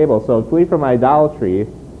Lord's table. So flee from idolatry.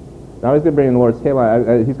 Now he's going to bring in the Lord's table.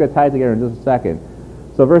 He's going to tie it together in just a second.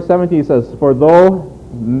 So verse 17 says, for though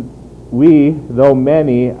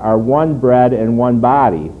many, are one bread and one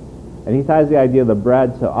body. And he ties the idea of the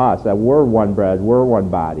bread to us, that we're one bread, we're one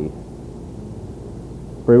body.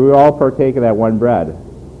 For we all partake of that one bread.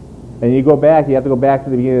 And you have to go back to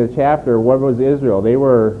the beginning of the chapter. What was Israel? They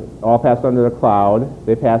were all passed under the cloud.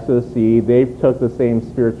 They passed through the sea. They took the same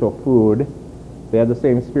spiritual food. They had the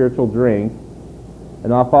same spiritual drink. And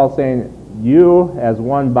now Paul's saying, you as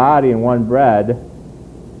one body and one bread,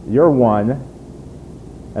 you're one.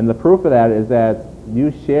 And the proof of that is that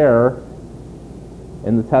you share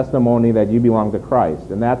in the testimony that you belong to Christ.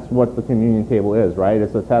 And that's what the communion table is, right?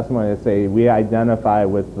 It's a testimony that say we identify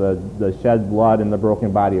with the shed blood and the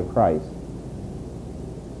broken body of Christ.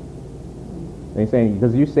 And he's saying,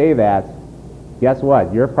 because you say that, guess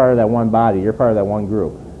what? You're part of that one body. You're part of that one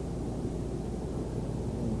group.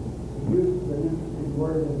 He used an interesting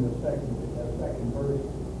word in the second verse.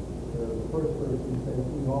 The first verse, he says,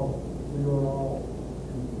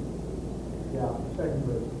 second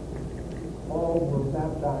verse. All were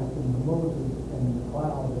baptized in Moses and the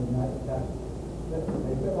cloud, and they said,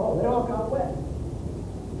 they all got wet.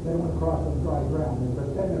 They went across on dry ground.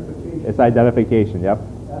 There's identification. It's identification, yep.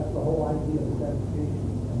 That's the whole idea of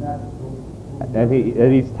identification,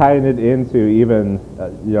 And he's tying it into even,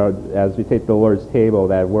 as we take the Lord's table,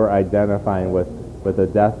 that we're identifying with the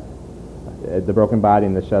death, the broken body,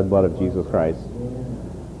 and the shed blood of Jesus Christ.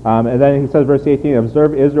 And then he says, verse 18,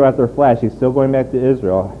 observe Israel at their flesh. He's still going back to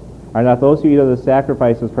Israel. Are not those who eat of the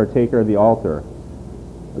sacrifices partaker of the altar?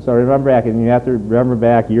 So remember back, and you have to remember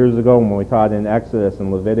back years ago when we taught in Exodus and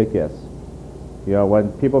Leviticus.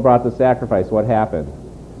 When people brought the sacrifice, what happened?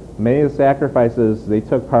 Many of the sacrifices, they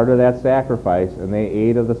took part of that sacrifice and they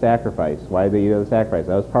ate of the sacrifice. Why did they eat of the sacrifice?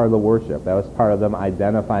 That was part of the worship. That was part of them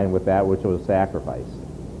identifying with that which was sacrificed.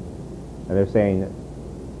 And they're saying,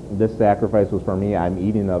 this sacrifice was for me, I'm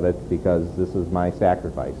eating of it because this is my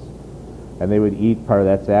sacrifice. And they would eat part of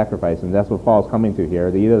that sacrifice, and that's what Paul's coming to here.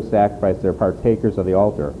 They eat of the sacrifice, they're partakers of the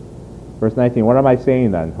altar. Verse 19, what am I saying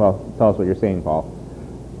then? Well, tell us what you're saying, Paul.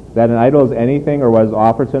 That an idol is anything, or what is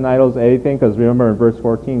offered to an idol is anything? Because remember in verse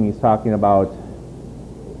 14, he's talking about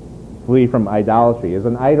flee from idolatry. Is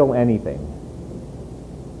an idol anything?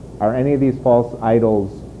 Are any of these false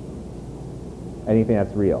idols anything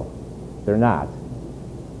that's real? They're not.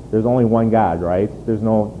 There's only one God, right?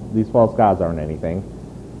 These false gods aren't anything.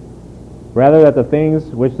 Rather that the things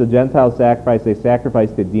which the Gentiles sacrifice, they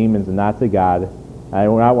sacrifice to demons and not to God. I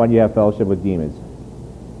do not want you to have fellowship with demons.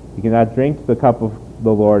 You cannot drink the cup of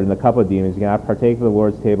the Lord and the cup of demons. You cannot partake of the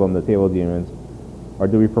Lord's table and the table of demons. Or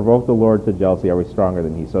do we provoke the Lord to jealousy? Are we stronger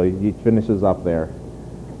than he? So he finishes up there.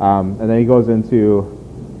 And then he goes into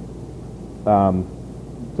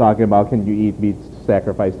talking about, can you eat meat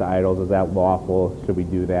sacrificed to idols? Is that lawful? Should we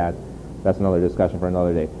do that? That's another discussion for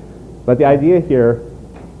another day. But the idea here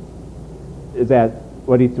is that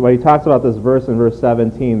what he talks about this verse in verse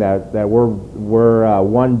 17, that we're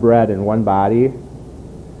one bread and one body,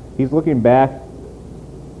 he's looking back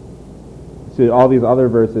to all these other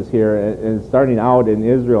verses here and starting out in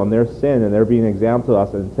Israel and their sin, and they're being an example to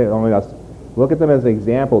us and telling us, look at them as an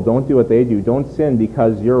example. Don't do what they do. Don't sin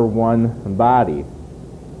because you're one body.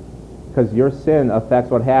 Because your sin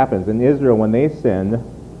affects what happens. In Israel, when they sinned,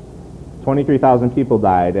 23,000 people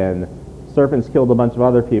died, and serpents killed a bunch of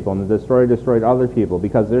other people, and the destroyer destroyed other people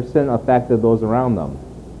because their sin affected those around them.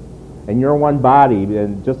 And you're one body,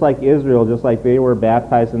 and just like Israel, just like they were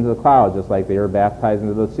baptized into the cloud, just like they were baptized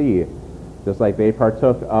into the sea, just like they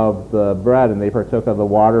partook of the bread and they partook of the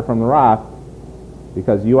water from the rock,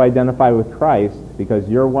 because you identify with Christ, because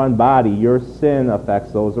you're one body, your sin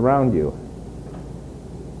affects those around you.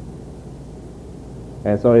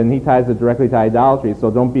 And he ties it directly to idolatry. So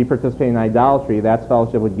don't be participating in idolatry. That's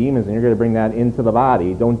fellowship with demons, and you're going to bring that into the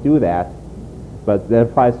body. Don't do that. But that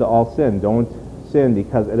applies to all sin. Don't sin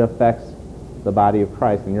because it affects the body of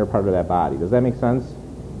Christ, and you're part of that body. Does that make sense?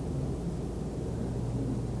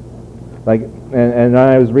 Like, and when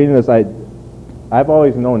I was reading this, I've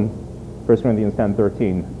always known 1 Corinthians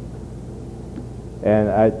 10:13, and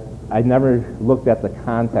I never looked at the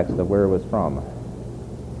context of where it was from.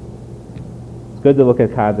 It's good to look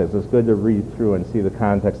at context. It's good to read through and see the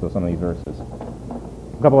context of some of these verses.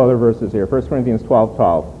 A couple other verses here. 1 Corinthians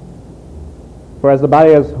 12:12. For as the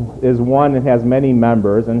body is one and has many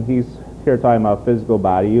members, and he's here talking about physical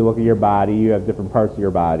body. You look at your body, you have different parts of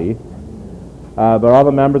your body. But all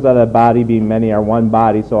the members of that body, being many, are one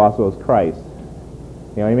body, so also is Christ.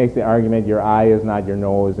 You know, he makes the argument, your eye is not your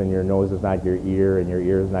nose, and your nose is not your ear, and your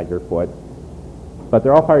ear is not your foot. But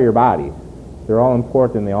they're all part of your body. They're all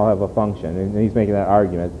important, they all have a function, and he's making that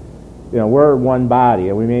argument. You know, we're one body,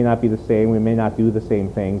 and we may not be the same, we may not do the same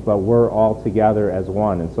things, but we're all together as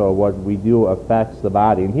one, and so what we do affects the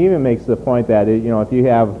body. And he even makes the point that,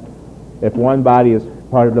 if one body is,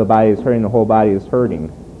 part of the body is hurting, the whole body is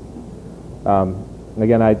hurting.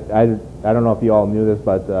 Again, I don't know if you all knew this,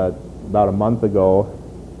 but about a month ago,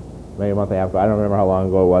 maybe a month and a half ago, I don't remember how long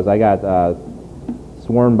ago it was, I got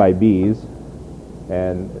swarmed by bees,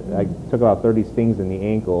 and I took about 30 stings in the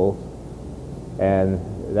ankles, and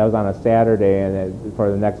that was on a Saturday, and for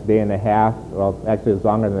the next day and a half, well, actually it was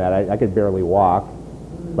longer than that, I could barely walk,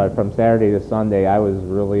 but from Saturday to Sunday, I was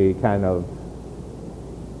really kind of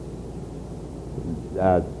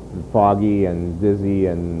foggy and dizzy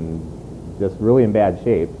and just really in bad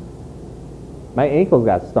shape. My ankles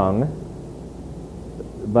got stung,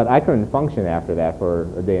 but I couldn't function after that for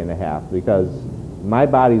a day and a half because my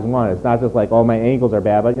body's one. It's not just like, oh, my ankles are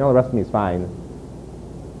bad, but the rest of me is fine.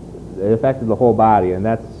 It affected the whole body, and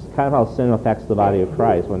that's kind of how sin affects the body of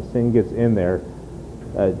Christ. When sin gets in there,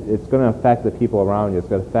 it's going to affect the people around you. It's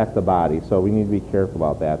going to affect the body, so we need to be careful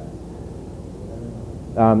about that.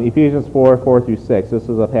 Ephesians 4:4-6. This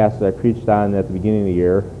is a passage I preached on at the beginning of the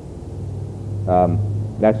year.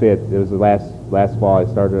 Actually, it was the last fall I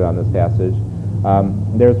started on this passage.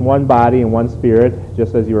 There's one body and one Spirit,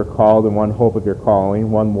 just as you were called in one hope of your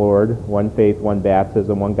calling, one Lord, one faith, one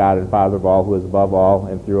baptism, one God and Father of all, who is above all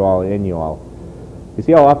and through all and in you all. You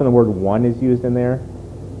see how often the word one is used in there?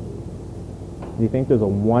 Do you think there's a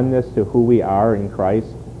oneness to who we are in Christ?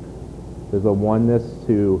 There's a oneness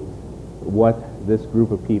to what this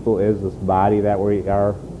group of people is, this body that we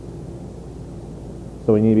are.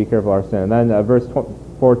 So we need to be careful of our sin. And then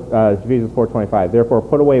Ephesians 4:25. Therefore,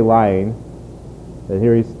 put away lying. And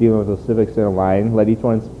here he's dealing with the civic sin of lying. Let each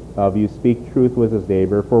one of you speak truth with his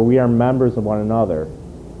neighbor, for we are members of one another.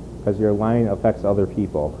 Because your lying affects other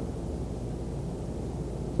people.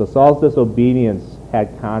 So Saul's disobedience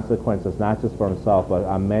had consequences, not just for himself, but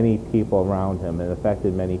on many people around him. It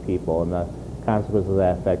affected many people, and the consequences of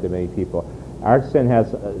that affected many people. Our sin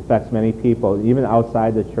affects many people, even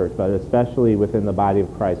outside the church, but especially within the body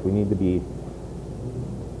of Christ. We need to be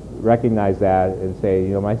recognize that and say,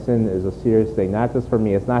 my sin is a serious thing, not just for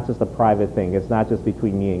me. It's not just a private thing. It's not just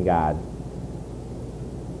between me and God.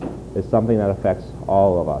 It's something that affects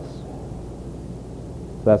all of us.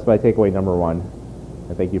 So that's my takeaway number one.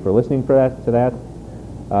 And thank you for listening to that.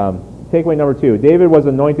 Takeaway number two, David was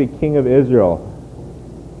anointed king of Israel.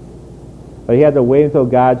 But he had to wait until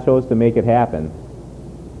God chose to make it happen.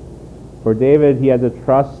 For David, he had to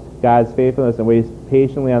trust God's faithfulness and wait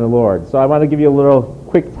patiently on the Lord. So I want to give you a little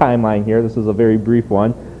quick timeline here. This is a very brief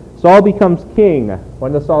one. Saul becomes king.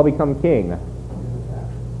 When does Saul become king?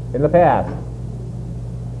 In the past.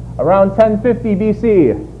 Around 1050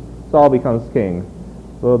 BC, Saul becomes king.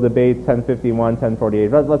 We'll debate 1051,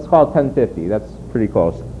 1048. Let's call it 1050. That's pretty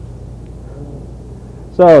close.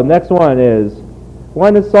 So next one is,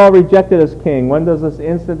 when is Saul rejected as king? When does this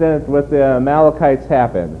incident with the Amalekites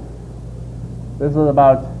happen? This is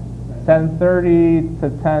about 1030 to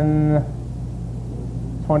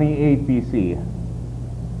 1028 BC.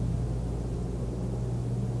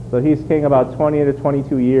 So he's king about 20 to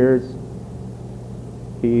 22 years.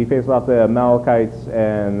 He faces off the Amalekites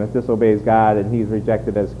and disobeys God, and he's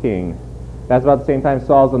rejected as king. That's about the same time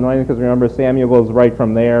Saul's anointed, because remember, Samuel goes right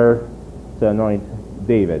from there to anoint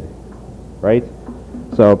David, right?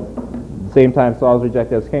 So, same time Saul's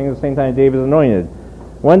rejected as king, the same time David's anointed.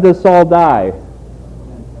 When does Saul die?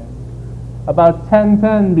 About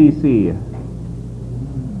 1010 BC.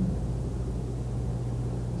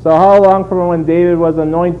 So how long from when David was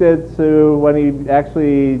anointed to when he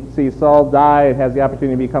actually sees Saul die and has the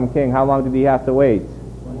opportunity to become king? How long did he have to wait?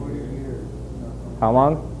 20 years. How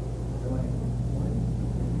long?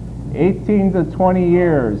 18 to 20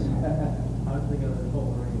 years. I was thinking of the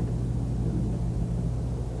whole ring.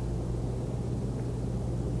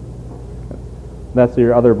 That's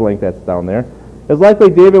your other blank that's down there. It's likely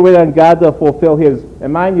David waited on God to fulfill his,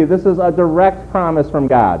 and mind you, this is a direct promise from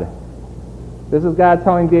God. This is God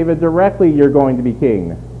telling David directly, you're going to be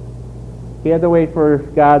king. He had to wait for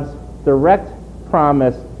God's direct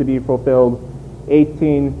promise to be fulfilled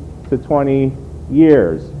 18 to 20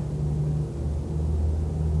 years.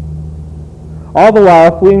 All the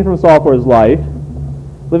while, fleeing from Saul for his life,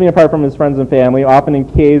 living apart from his friends and family, often in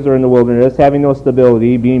caves or in the wilderness, having no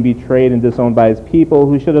stability, being betrayed and disowned by his people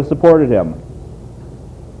who should have supported him.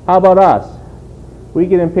 How about us? We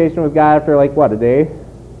get impatient with God after, like, what, a day?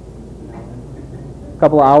 A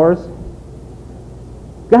couple of hours?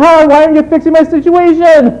 God, why aren't you fixing my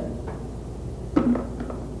situation?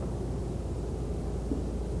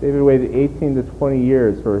 David waited 18 to 20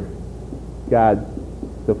 years for God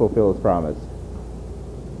to fulfill his promise.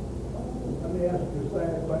 Let me ask you a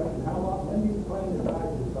question. How long, when do you plan to die,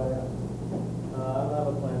 Josiah? I don't have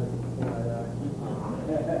a plan to die.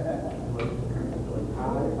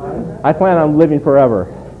 I plan on living forever.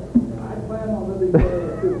 I plan on living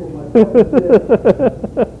forever too for myself.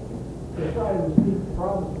 Josiah received the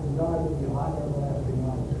promise from God that he had everlasting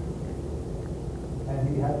life. And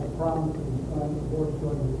he has a promise that his son, the Lord, is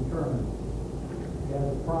going to return. He has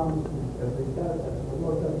a promise that the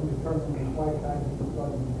Lord doesn't return from his lifetime, he's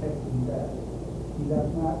going to be taken death. He does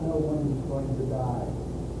not know when he's going to die.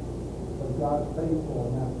 But God's faithful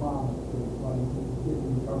in that promise that he's going to give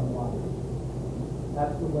him eternal life.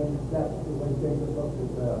 That's the way David looked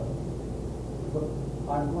at look,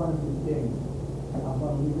 I'm going to be king. I'm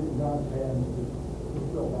going to leave it in God's hands to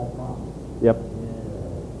fulfill that promise. Yep.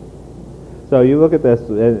 So you look at this,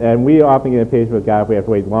 and we often get impatient with God if we have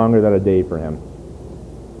to wait longer than a day for him.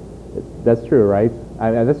 That's true, right?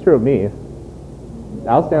 That's true of me.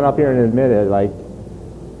 I'll stand up here and admit it, like,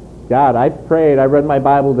 God, I prayed, I read my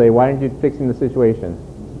Bible today, why aren't you fixing the situation?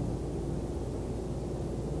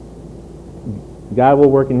 God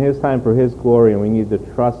will work in his time for his glory, and we need to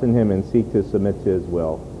trust in him and seek to submit to his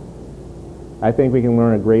will. I think we can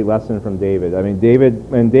learn a great lesson from David. I mean,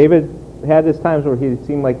 when David had his times where he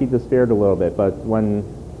seemed like he despaired a little bit, but when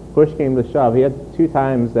push came to shove, he had 2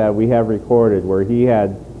 times that we have recorded where he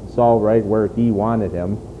had Saul right where he wanted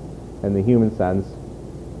him in the human sense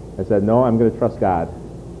and said, no, I'm going to trust God.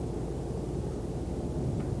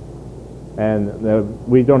 And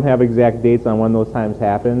we don't have exact dates on when those times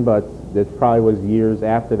happened, but it probably was years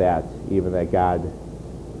after that even that God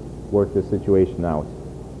worked the situation out.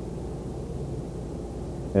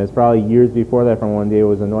 And it's probably years before that from when David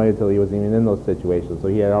was anointed till he was even in those situations. So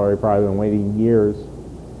he had already probably been waiting years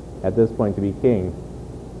at this point to be king.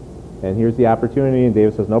 And here's the opportunity, and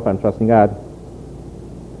David says, nope, I'm trusting God.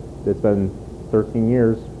 It's been 13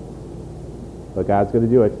 years, but God's going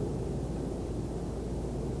to do it.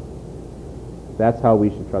 That's how we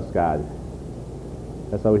should trust God.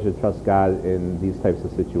 That's how we should trust God in these types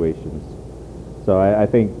of situations. So I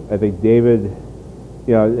think David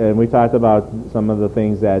and we talked about some of the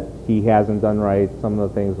things that he hasn't done right, some of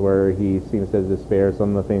the things where he seems to despair,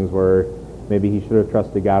 some of the things where maybe he should have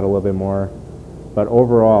trusted God a little bit more. But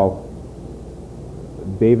overall,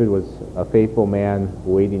 David was a faithful man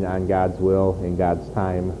waiting on God's will in God's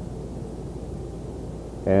time.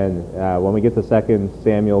 And when we get to 2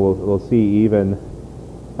 Samuel, we'll see even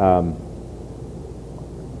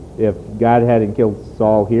if God hadn't killed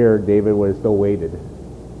Saul here, David would have still waited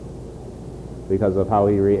because of how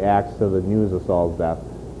he reacts to the news of Saul's death.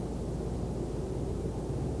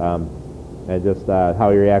 And just how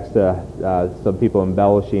he reacts to some people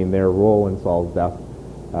embellishing their role in Saul's death.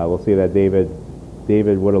 We'll see that David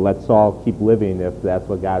would have let Saul keep living if that's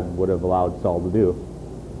what God would have allowed Saul to do.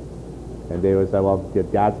 And David said, well, if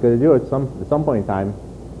God's going to do it at some point in time.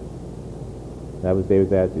 That was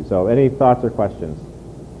David's attitude. So any thoughts or questions?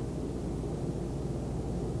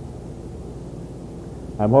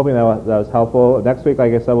 I'm hoping that was helpful. Next week,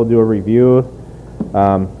 like I said, we'll do a review.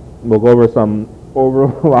 We'll go over some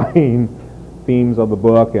overlying themes of the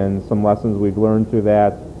book and some lessons we've learned through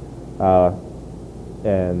that.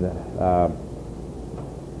 And I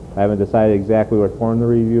haven't decided exactly what form the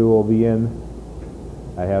review will be in.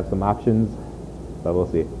 I have some options, but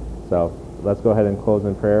we'll see. So let's go ahead and close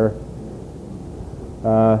in prayer.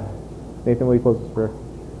 Nathan, will you close this prayer?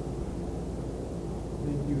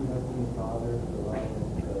 Thank you, Heavenly Father, for allowing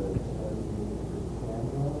us to study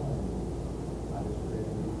Samuel. And I just pray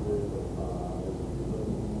that you would give us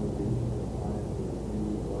motivation to find the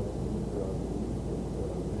new lessons throughout the week and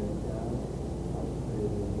to bring down. I just pray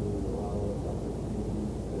that you would allow us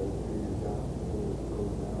opportunities to hear your gospel so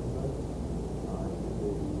around us. I just pray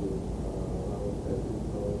that you would allow us to have good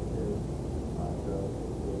fellowship throughout the day.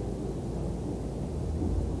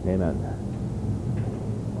 Amen.